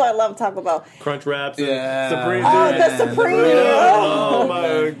 ooh, I love Taco Bell. Crunch wraps, Yeah. Supreme. Oh, the Supreme. Oh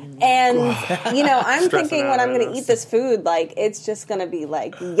my. And you know, I'm Stressing thinking out when I'm right going now. to eat this food, like it's just going to be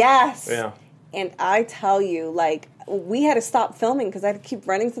like yes. Yeah. And I tell you, like, we had to stop filming because I had to keep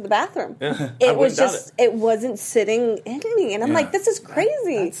running to the bathroom. Yeah. It was just, it wasn't sitting in me. And I'm like, this is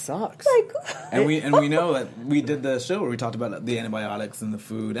crazy. That sucks. Like, And we know that we did the show where we talked about the antibiotics in the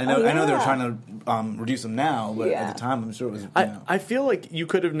food. I know they were trying to reduce them now, but at the time I'm sure it was. I feel like you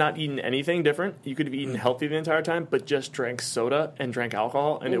could have not eaten anything different. You could have eaten healthy the entire time, but just drank soda and drank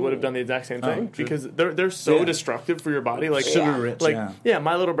alcohol, and it would have done the exact same thing because they're so destructive for your body. Like sugar rich. Like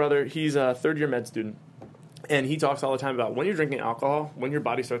my little brother, he's a third-year med student. And he talks all the time about when you're drinking alcohol, when your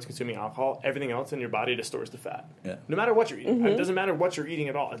body starts consuming alcohol, everything else in your body just stores the fat. Yeah. No matter what you're eating. It doesn't matter what you're eating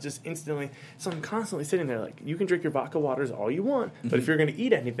at all. It's just instantly. So I'm constantly sitting there like, you can drink your vodka waters all you want, but if you're going to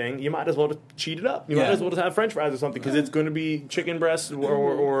eat anything, you might as well just cheat it up. You might as well just have French fries or something because it's going to be chicken breasts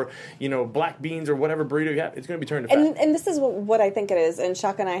or you know, black beans or whatever burrito you have. It's going to be turned to fat. and this is what I think it is. And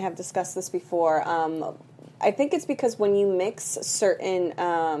Shaka and I have discussed this before. I think it's because when you mix certain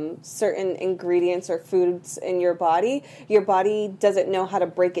ingredients or foods in your body doesn't know how to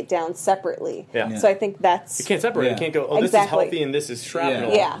break it down separately. Yeah. So I think that's... You can't separate. Yeah. You can't go, this is Exactly. healthy and this is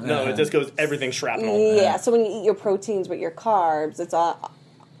shrapnel. Yeah. No, it just goes everything shrapnel. Yeah, so when you eat your proteins with your carbs, it's all,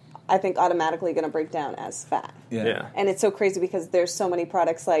 I think, automatically going to break down as fat. Yeah. And it's so crazy because there's so many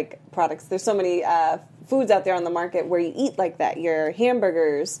there's so many foods out there on the market where you eat like that. Your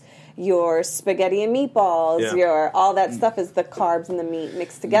hamburgers, your spaghetti and meatballs, your all that stuff is the carbs and the meat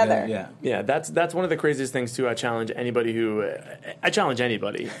mixed together. Yeah, that's one of the craziest things too. I challenge anybody.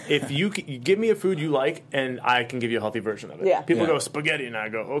 If you give me a food you like, and I can give you a healthy version of it. Yeah. People go spaghetti, and I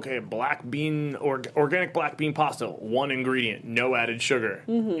go, okay, black bean or organic black bean pasta, one ingredient, no added sugar,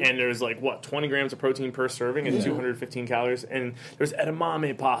 and there's like 20 grams of protein per serving and 215 calories. And there's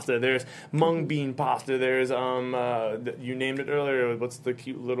edamame pasta, there's mung bean pasta, there's you named it earlier. What's the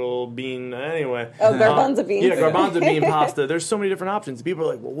cute little bean anyway? Oh, garbanzo beans. Yeah, garbanzo bean pasta. There's so many different options. People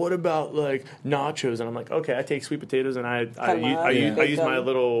are like, well, what about like nachos? And I'm like, okay, I take sweet potatoes and I use my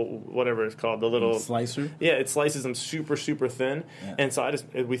little whatever it's called, the little slicer. Yeah, it slices them super super thin, and so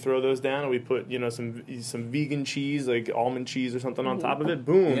we throw those down and we put some vegan cheese like almond cheese or something on top of it.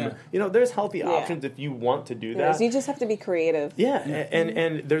 Boom. Yeah. There's healthy options if you want to do do that. You just have to be creative. Yeah,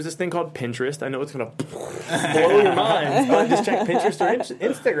 and there's this thing called Pinterest. I know it's going to blow your mind, but just check Pinterest or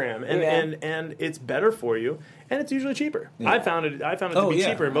Instagram, and it's better for you, and it's usually cheaper. I found it to be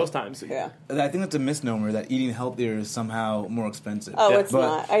cheaper most times. Yeah, I think that's a misnomer that eating healthier is somehow more expensive. Oh, it's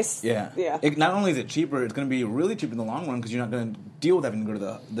not. Not only is it cheaper, it's going to be really cheap in the long run because you're not going to deal with having to go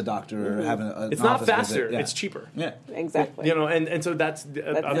to the doctor or having a. It's not faster. It's cheaper. Yeah, exactly. And so that's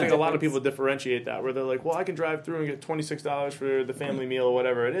I think a lot of people differentiate that where they're like, well, I can drive through and get $26 for the family meal or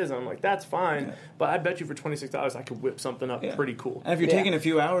whatever it is. And I'm like, that's fine, but I bet you for $26 I could whip something up pretty cool. And if you're taking a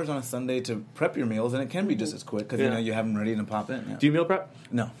few hours on a Sunday to prep your meals, then it can be just as quick because you have them ready to pop in. Yeah. Do you meal prep?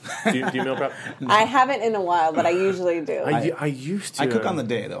 No. Do you meal prep? I haven't in a while, but I usually do. I used to. I cook on the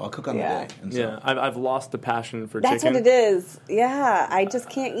day though. I'll cook on the day. And so. I've lost the passion for That's chicken. what it is. Yeah, I just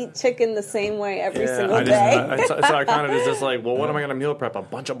can't eat chicken the same way every single day. So I kind of is just like, well, what am I going to meal prep? A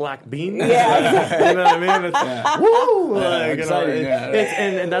bunch of black beans? Yeah. You know what I mean? It's, woo! Like,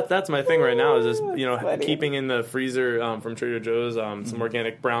 and that's my thing right now is just, keeping in the freezer from Trader Joe's some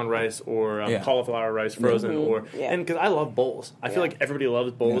organic brown rice or cauliflower rice frozen. And because I love bowls. I feel like everybody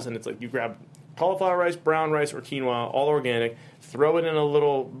loves bowls, and it's like you grab cauliflower rice, brown rice, or quinoa, all organic, throw it in a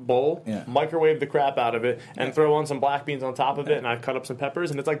little bowl, microwave the crap out of it, and throw on some black beans on top of it, and I cut up some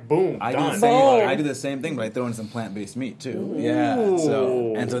peppers, and it's like, boom, done. I do the same thing, but I throw in some plant-based meat, too. Yeah.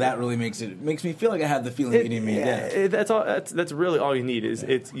 So that really makes me feel like I have the feeling of eating meat. That's really all you need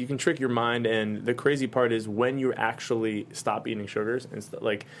is you can trick your mind, and the crazy part is when you actually stop eating sugars, and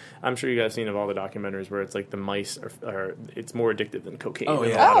like, I'm sure you guys have seen of all the documentaries where it's like the mice are it's more addictive than cocaine. Oh,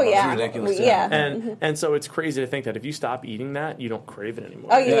 yeah. It's ridiculous. And so it's crazy to think that if you stop eating that, you don't crave it anymore.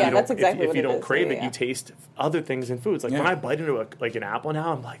 Oh, yeah, that's exactly if what you it don't is. crave it, you taste other things in foods. Like when I bite into an apple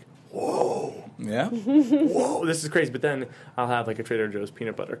now, I'm like, whoa. Yeah? Whoa, this is crazy. But then I'll have like a Trader Joe's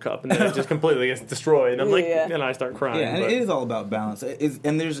peanut butter cup, and then it just completely gets destroyed. And I'm like, and I start crying. Yeah, and it is all about balance. Is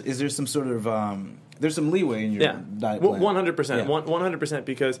there some sort of there's some leeway in your diet plan? 100%, 100%.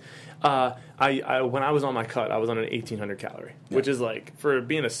 Because I when I was on my cut, I was on an 1,800 calorie, which is like for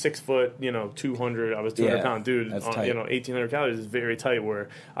being a 6 foot, 200, I was 200 pound dude. That's on, tight. 1,800 calories is very tight. Where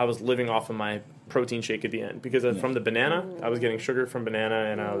I was living off of my protein shake at the end because from the banana, I was getting sugar from banana,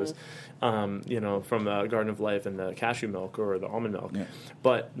 and I was, from the Garden of Life and the cashew milk or the almond milk. Yeah.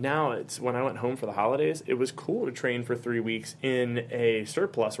 But now it's when I went home for the holidays, it was cool to train for 3 weeks in a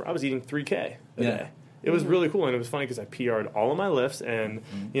surplus where I was eating 3K a day. It was really cool, and it was funny because I PR'd all of my lifts, and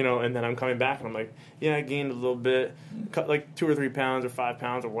and then I'm coming back, and I'm like, I gained a little bit, cut like 2 or 3 pounds or 5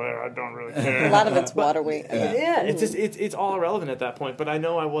 pounds or whatever. I don't really care. A lot of it's water weight. It's just it's all irrelevant at that point. But I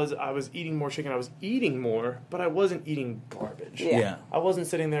know I was eating more chicken. I was eating more, but I wasn't eating garbage. Yeah. I wasn't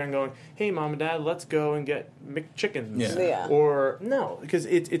sitting there and going, "Hey, mom and dad, let's go and get McChickens." Yeah. Or no, because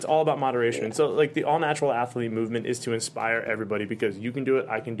it's all about moderation. Yeah. So like the all natural athlete movement is to inspire everybody because you can do it,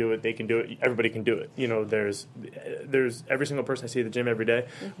 I can do it, they can do it, everybody can do it. There's every single person I see at the gym every day,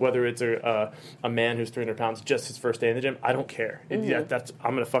 whether it's a man who's 300 pounds, just his first day in the gym, I don't care. I'm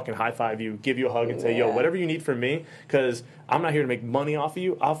going to fucking high five you, give you a hug, and say, yo, whatever you need from me, because I'm not here to make money off of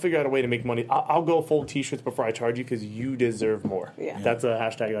you. I'll figure out a way to make money. I'll go full t-shirts before I charge you because you deserve more. Yeah. That's a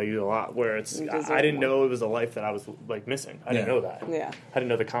hashtag I use a lot, where it's I didn't know it was a life that I was like missing. I didn't know that. Yeah. I didn't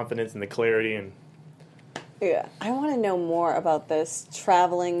know the confidence and the clarity and... Yeah, I want to know more about this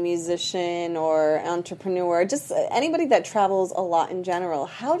traveling musician or entrepreneur, just anybody that travels a lot in general.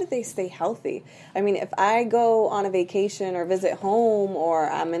 How do they stay healthy? I mean, if I go on a vacation or visit home or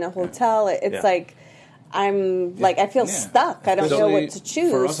I'm in a hotel, it's like I'm like I feel stuck. I don't know what to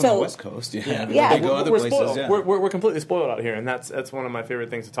choose. For us on the West Coast, they go other places. Spoiled. We're completely spoiled out here, and that's one of my favorite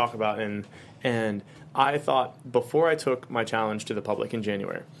things to talk about. And I thought before I took my challenge to the public in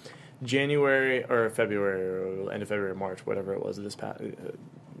January or February, or end of February, March, whatever it was, this past a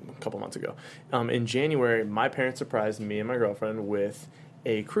couple months ago. In January, my parents surprised me and my girlfriend with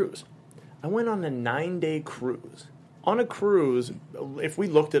a cruise. I went on a 9-day cruise. On a cruise, if we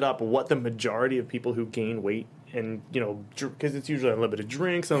looked it up, what the majority of people who gain weight and, because it's usually unlimited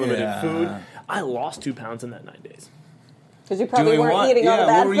drinks, unlimited food, I lost 2 pounds in that 9 days. Because you probably weren't eating all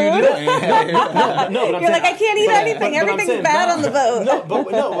that food. No, you're like, I can't eat anything. Everything's bad on the boat.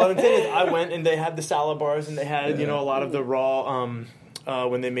 What I'm saying is I went and they had the salad bars and they had, a lot of the raw,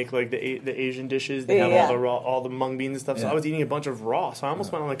 when they make like the Asian dishes, they have all the mung beans and stuff. So I was eating a bunch of raw. So I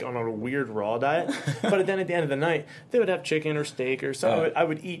almost went on a weird raw diet. But then at the end of the night, they would have chicken or steak or something. I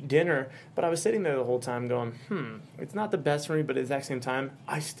would eat dinner. But I was sitting there the whole time going, it's not the best for me, but at the exact same time,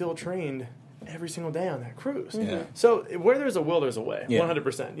 I still trained every single day on that cruise. Yeah. So where there's a will, there's a way.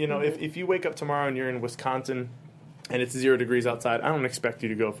 100%. If you wake up tomorrow and you're in Wisconsin and it's 0 degrees outside, I don't expect you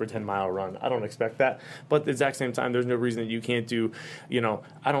to go for a 10-mile run. I don't expect that. But at the exact same time, there's no reason that you can't do,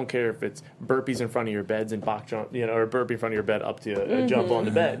 I don't care if it's burpees in front of your beds and box jump, or a burpee in front of your bed up to a jump on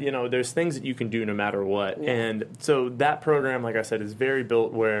the bed. There's things that you can do no matter what. Yeah. And so that program, like I said, is very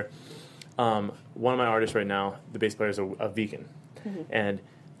built where one of my artists right now, the bass player, is a vegan. And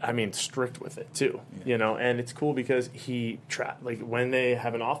I mean, strict with it too, and it's cool because he when they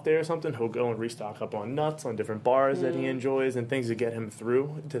have an off day or something, he'll go and restock up on nuts, on different bars that he enjoys and things to get him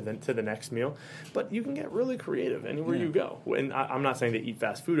through to the next meal. But you can get really creative anywhere you go. And I'm not saying to eat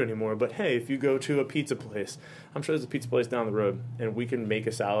fast food anymore, but hey, if you go to a pizza place, I'm sure there's a pizza place down the road, and we can make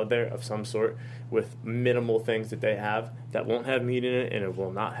a salad there of some sort with minimal things that they have that won't have meat in it, and it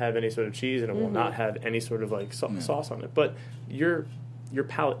will not have any sort of cheese, and it will not have any sort of sauce on it. But your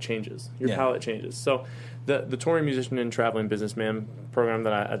palate changes. Your palate changes. So the touring musician and traveling businessman program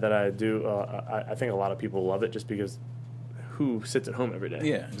that I do, I think a lot of people love it just because who sits at home every day?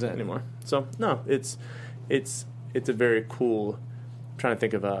 Yeah, exactly. Anymore. So no, it's a very cool. I'm trying to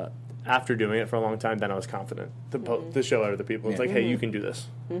think of after doing it for a long time, then I was confident to show other people. It's like, hey, you can do this.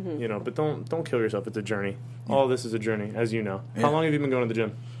 But don't kill yourself. It's a journey. All this is a journey, as you know. How long have you been going to the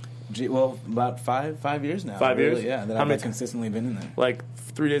gym? Well, about 5 years now. 5 years? Really, yeah, that I've consistently been in there. Like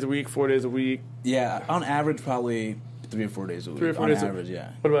 3 days a week, 4 days a week? Yeah, on average, probably 3 or 4 days a week. 3 or 4 days average,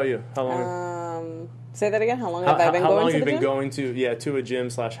 yeah. What about you? How long? Say that again. How long have I been going to the gym? How long have you been going to a gym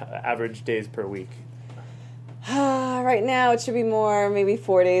 / average days per week? Right now, it should be more, maybe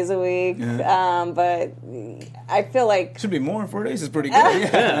 4 days a week. But I feel like... Should be more. 4 days is pretty good.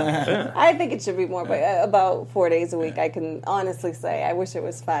 I think it should be more, but about 4 days a week, I can honestly say. I wish it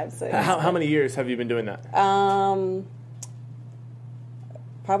was 5, 6. How many years have you been doing that?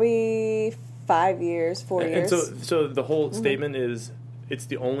 Probably 5 years, 4 years. And so the whole statement is... It's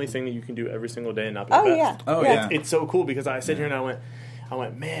the only thing that you can do every single day and not be the best. Yeah. It's so cool because I sit here and I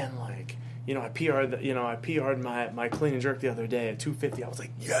went, man, like, I PR'd my clean and jerk the other day at 250. I was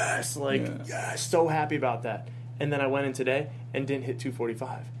like, yes, so happy about that. And then I went in today and didn't hit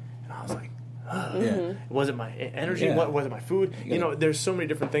 245. And I was like, was it my energy? Yeah. What was it my food? There's so many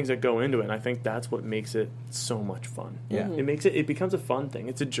different things that go into it, and I think that's what makes it so much fun. Yeah. It becomes a fun thing.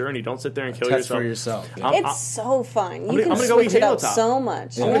 It's a journey. Don't sit there and kill Test yourself. for yourself. Yeah. It's so fun. I'm gonna go eat Halo Top so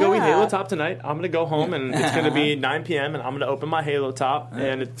much. I'm gonna go eat Halo Top tonight. I'm gonna go home and it's gonna be 9 p.m. and I'm gonna open my Halo Top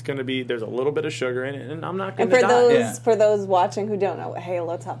and it's gonna be there's a little bit of sugar in it and I'm not gonna die. For those watching who don't know what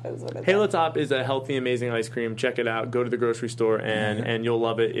Halo Top is, Halo Top is a healthy, amazing ice cream. Check it out. Go to the grocery store and you'll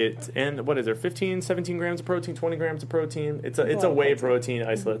love it. And what is there? 15, 17 grams of protein, 20 grams of protein. It's a whey protein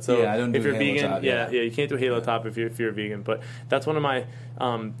isolate. So if you're vegan, Top, you can't do Halo Top if you're vegan. But that's one of my.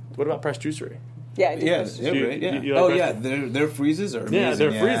 What about Pressed Juicery? Yeah, great. Yeah. Their freezes are amazing. Yeah,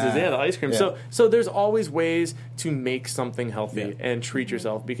 their freezes. Yeah, the ice cream. Yeah. So there's always ways to make something healthy and treat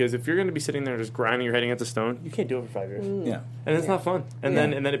yourself because if you're going to be sitting there just grinding your head against a stone, you can't do it for 5 years. Yeah, and it's not fun. And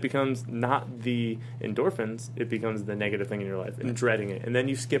then it becomes not the endorphins; it becomes the negative thing in your life and dreading it. And then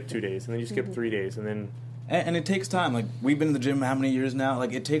you skip 2 days, and then you skip 3 days, and then. And it takes time. Like, we've been in the gym how many years now?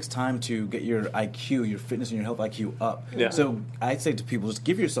 Like, it takes time to get your IQ, your fitness and your health IQ up. Yeah. So I'd say to people, just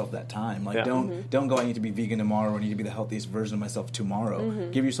give yourself that time. Like, don't go, I need to be vegan tomorrow or I need to be the healthiest version of myself tomorrow.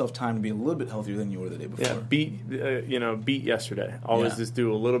 Give yourself time to be a little bit healthier than you were the day before. Yeah, beat yesterday. Always just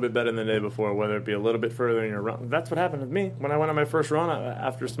do a little bit better than the day before, whether it be a little bit further in your run. That's what happened with me. When I went on my first run,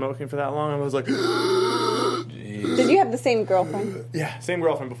 after smoking for that long, I was like... Did you have the same girlfriend? Yeah, same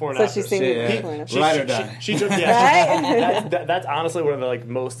girlfriend before and after. So she's seen you before and after. Ride or die. She took that's honestly one of the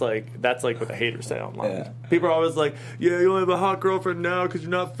most that's like what the haters say online. Yeah. People are always like, "Yeah, you only have a hot girlfriend now because you're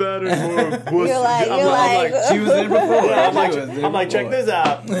not fat anymore." You're like, she was there before. Yeah, I'm like, check this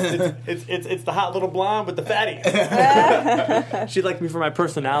out. It's the hot little blonde with the fatty. She liked me for my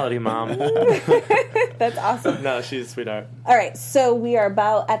personality, Mom. That's awesome. No, she's a sweetheart. All right, so we are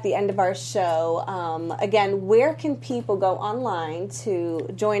about at the end of our show. Again, where can people go online to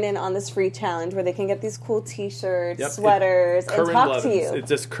join in on this free challenge where they can get these cool t-shirts, sweaters, and talk to you? It's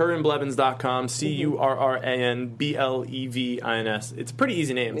just curranblevins.com, CURRANBLEVINS. It's a pretty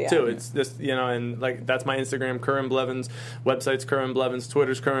easy name, too. It's just, and like that's my Instagram, Curran Blevins. Website's Curran Blevins.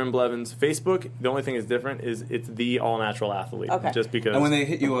 Twitter's Curran Blevins. Facebook, the only thing that's different is it's the all-natural athlete. Okay. Just because. And when they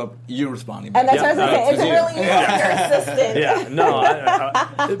hit you up, you're responding back. And that's what I was going to say. It's really your assistant. Yeah, no,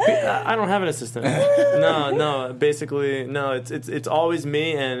 I don't have an assistant. No, basically, no. It's always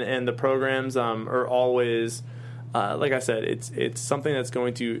me, and the programs are always, like I said, it's something that's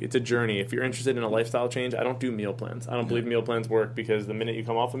it's a journey. If you're interested in a lifestyle change, I don't do meal plans. I don't believe meal plans work because the minute you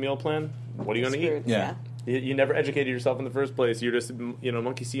come off a meal plan, what are you going to eat? Yeah. You never educated yourself in the first place. You're just,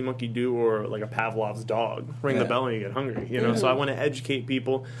 monkey see, monkey do, or like a Pavlov's dog. Ring the bell when you get hungry, So I want to educate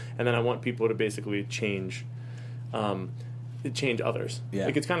people, and then I want people to basically change others. Yeah.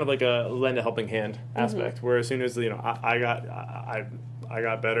 Like it's kind of like a lend a helping hand aspect, where as soon as I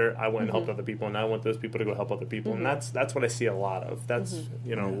got better, I went and helped other people, and I want those people to go help other people, and that's what I see a lot of. That's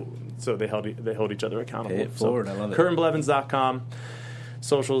so they hold each other accountable. Pay it forward. I love it. CurranBlevins.com.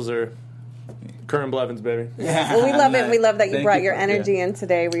 Socials are Curran Blevins, baby. Yeah. Well, we love it. We love that you brought your energy in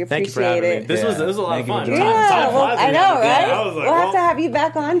today. We appreciate it. This was a lot of fun. Yeah, I know, right? We'll have to have you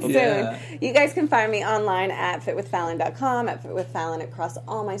back on soon. Yeah. You guys can find me online at fitwithfallon.com, at fitwithfallon across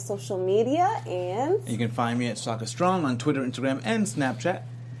all my social media, and you can find me at Shaka Strong on Twitter, Instagram, and Snapchat.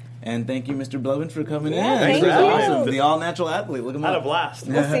 And thank you, Mr. Blevins, for coming in. Thank you. Awesome. The all-natural athlete. Look at him. Had a blast.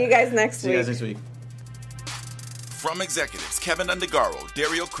 We'll see you guys next week. See you guys next week. From executives Kevin Undergaro,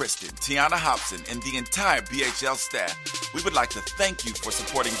 Dario Kristen, Tiana Hobson, and the entire BHL staff, we would like to thank you for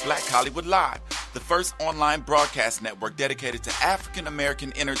supporting Black Hollywood Live, the first online broadcast network dedicated to African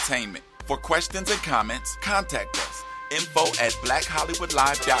American entertainment. For questions and comments, contact us.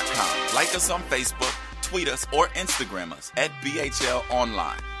 info@blackhollywoodlive.com. Like us on Facebook, tweet us, or Instagram us at BHL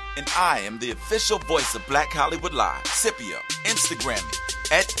Online. And I am the official voice of Black Hollywood Live, Scipio. Instagram me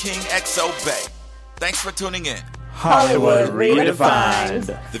at KingXOBay. Thanks for tuning in. Hollywood Redefined.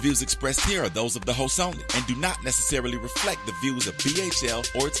 The views expressed here are those of the host only and do not necessarily reflect the views of BHL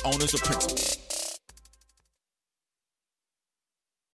or its owners or principals.